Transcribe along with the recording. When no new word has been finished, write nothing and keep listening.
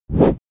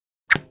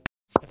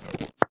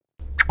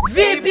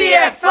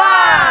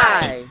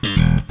VPFI!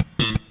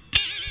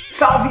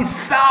 Salve,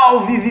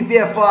 salve,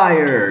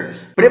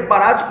 VPFIers!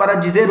 Preparados para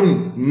dizer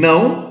um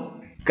não?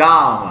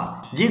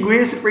 Calma, digo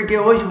isso porque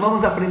hoje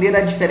vamos aprender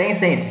a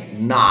diferença entre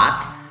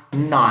not,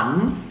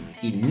 none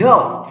e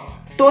no.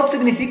 Todos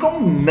significam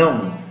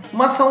não,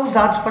 mas são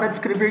usados para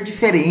descrever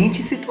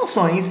diferentes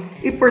situações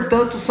e,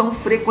 portanto, são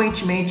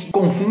frequentemente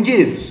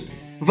confundidos.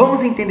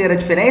 Vamos entender a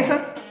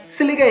diferença?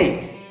 Se liga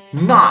aí.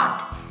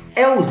 Not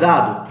é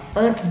usado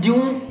antes de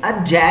um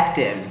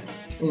adjective,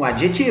 um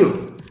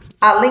adjetivo.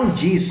 Além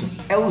disso,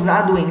 é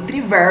usado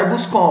entre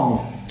verbos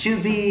como to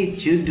be,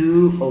 to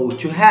do ou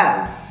to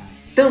have.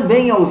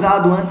 Também é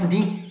usado antes de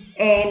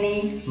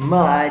any,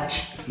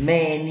 much,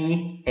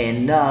 many,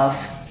 enough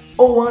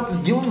ou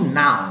antes de um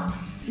noun,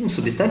 um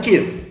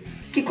substantivo,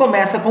 que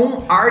começa com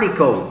um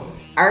article,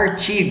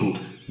 artigo.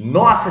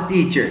 Nossa,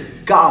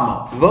 teacher,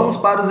 calma, vamos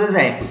para os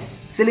exemplos.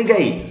 Se liga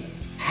aí.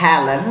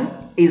 Helen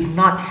is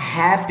not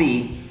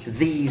happy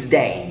these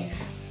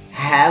days.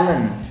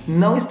 Helen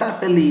não está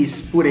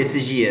feliz por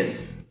esses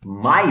dias.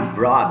 My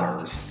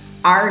brothers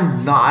are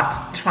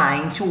not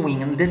trying to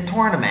win the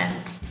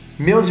tournament.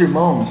 Meus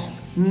irmãos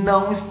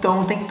não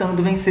estão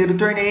tentando vencer o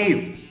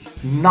torneio.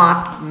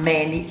 Not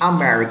many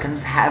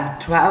Americans have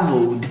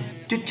traveled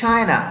to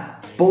China.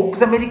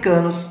 Poucos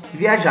americanos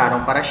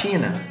viajaram para a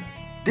China.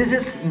 This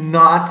is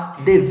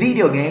not the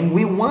video game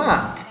we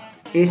want.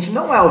 Este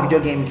não é o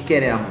videogame que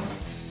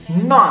queremos.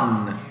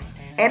 None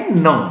é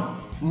não,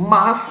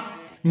 mas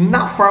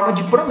na forma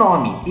de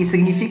pronome e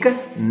significa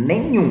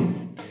nenhum.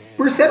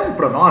 Por ser um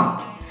pronome,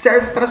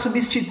 serve para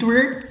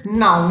substituir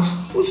nouns,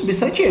 os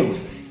substantivos,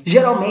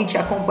 geralmente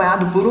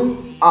acompanhado por um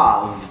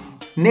of.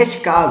 Neste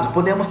caso,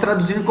 podemos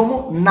traduzir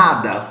como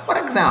nada. Por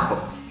exemplo,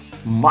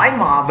 my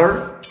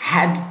mother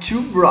had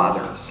 2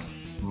 brothers.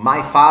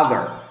 My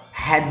father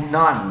had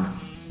none.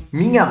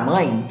 Minha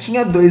mãe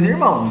tinha 2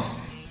 irmãos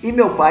e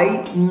meu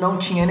pai não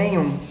tinha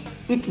nenhum.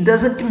 It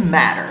doesn't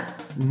matter.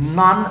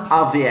 None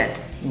of it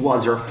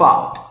was your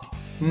fault.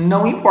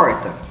 Não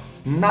importa.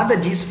 Nada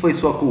disso foi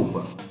sua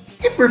culpa.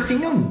 E por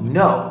fim, o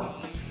no.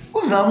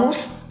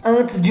 Usamos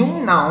antes de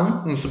um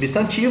noun, um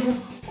substantivo,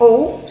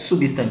 ou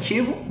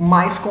substantivo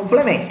mais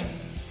complemento.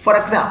 For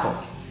example,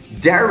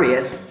 there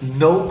is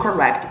no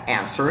correct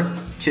answer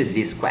to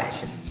this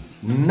question.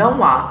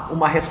 Não há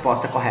uma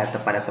resposta correta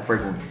para essa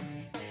pergunta.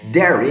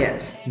 There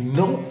is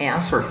no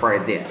answer for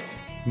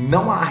this.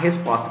 Não há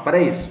resposta para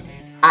isso.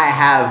 I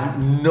have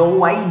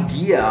no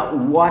idea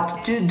what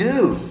to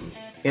do.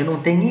 Eu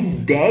não tenho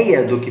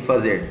ideia do que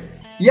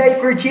fazer. E aí,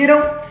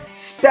 curtiram?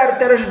 Espero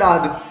ter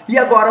ajudado. E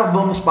agora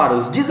vamos para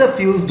os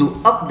desafios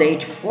do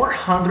Update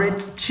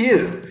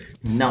 402.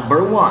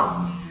 Number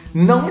 1.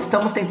 Não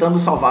estamos tentando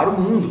salvar o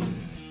mundo.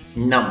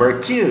 Number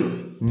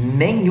 2.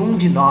 Nenhum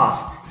de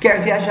nós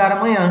quer viajar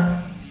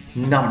amanhã.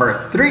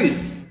 Number 3.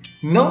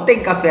 Não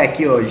tem café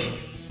aqui hoje.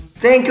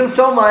 Thank you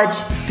so much,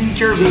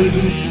 Teacher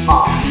Baby.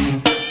 Off.